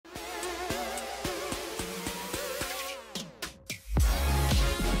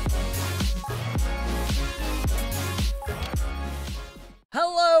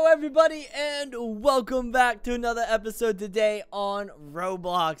everybody, and welcome back to another episode today on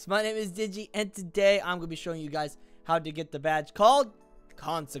Roblox. My name is Digi, and today I'm going to be showing you guys how to get the badge called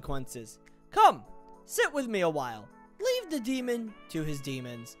Consequences. Come, sit with me a while. Leave the demon to his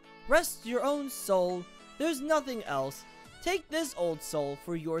demons. Rest your own soul. There's nothing else. Take this old soul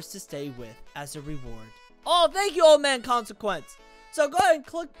for yours to stay with as a reward. Oh, thank you, old man Consequence. So go ahead and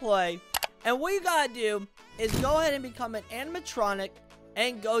click play. And what you gotta do is go ahead and become an animatronic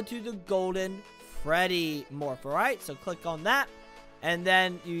and go to the Golden Freddy morph, alright? So click on that, and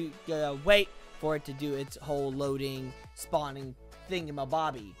then you gotta wait for it to do its whole loading, spawning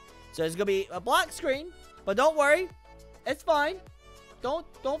thingamabobby. So it's gonna be a black screen, but don't worry, it's fine. Don't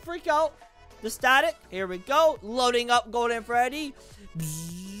freak out. The static, here we go, loading up Golden Freddy.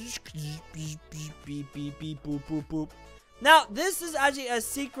 Now, this is actually a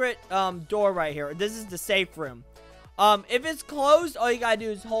secret door right here. This is the safe room. If it's closed, all you gotta do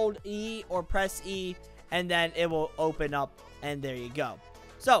is hold E or press E, and then it will open up, and there you go.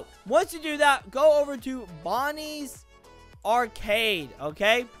 So, once you do that, go over to Bonnie's Arcade,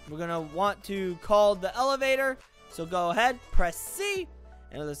 okay? We're gonna want to call the elevator, so go ahead, press C,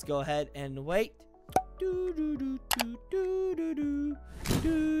 and let's go ahead and wait.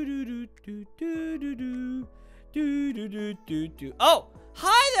 Oh,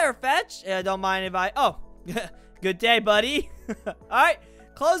 hi there, Fetch. Don't mind if I... Oh, good day, buddy. Alright,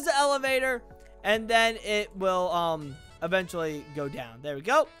 close the elevator, and then it will eventually go down. There we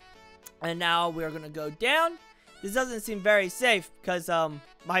go. And now we're gonna go down. This doesn't seem very safe because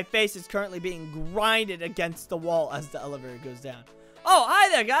my face is currently being grinded against the wall as the elevator goes down. Oh, hi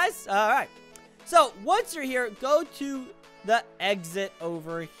there, guys. Alright, so once you're here, go to the exit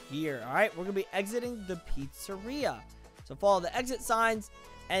over here. Alright, we're gonna be exiting the pizzeria, so follow the exit signs,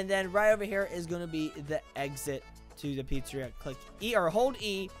 and then right over here is gonna be the exit to the pizzeria. Click E, or hold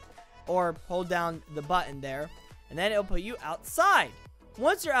E, or hold down the button there, and then it'll put you outside.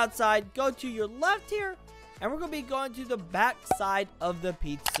 Once you're outside, go to your left here, and we're gonna be going to the back side of the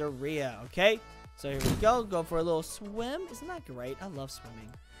pizzeria. Okay, so here we go for a little swim. Isn't that great? I love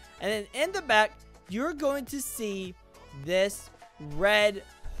swimming. And then in the back, you're going to see this red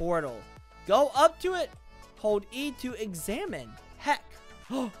portal. Go up to it, hold E to examine. Heck,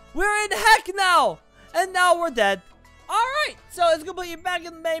 we're in heck now, and now we're dead. Alright, so it's gonna put you back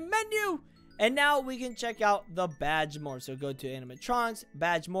in the main menu, and now we can check out the badge morph. So go to animatronics,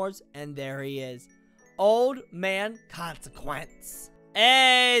 badge morphs, and there he is, Old Man Consequence.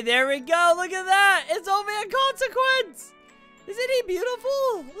 Hey, there we go. Look at that, it's Old Man Consequence. Isn't he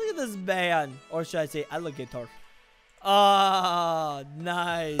beautiful? Look at this man, or should I say alligator. Oh,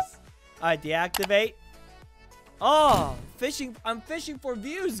 nice. Alright, deactivate. Oh, fishing. I'm fishing for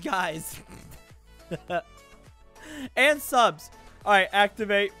views, guys. And subs. Alright,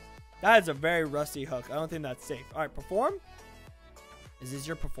 activate. That is a very rusty hook. I don't think that's safe. Alright, perform. Is this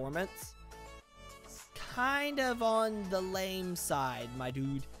your performance? It's kind of on the lame side, my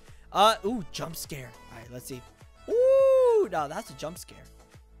dude. Ooh, jump scare. Alright, let's see. Ooh, no, that's a jump scare.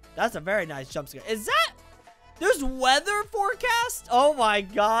 That's a very nice jump scare. Is that... There's weather forecast? Oh my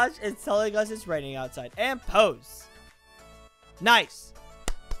gosh. It's telling us it's raining outside. And pose. Nice.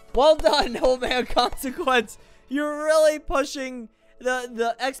 Well done, Old Man Consequence. You're really pushing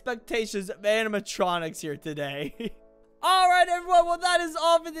the expectations of animatronics here today. Alright, everyone. Well, that is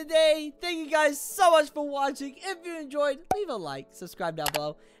all for today. Thank you guys so much for watching. If you enjoyed, leave a like, subscribe down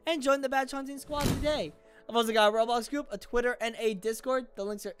below, and join the badge hunting squad today. I've also got a Roblox group, a Twitter, and a Discord. The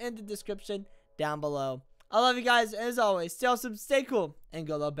links are in the description down below. I love you guys, and as always, stay awesome, stay cool, and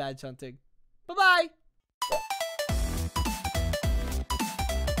go love badge hunting. Bye-bye!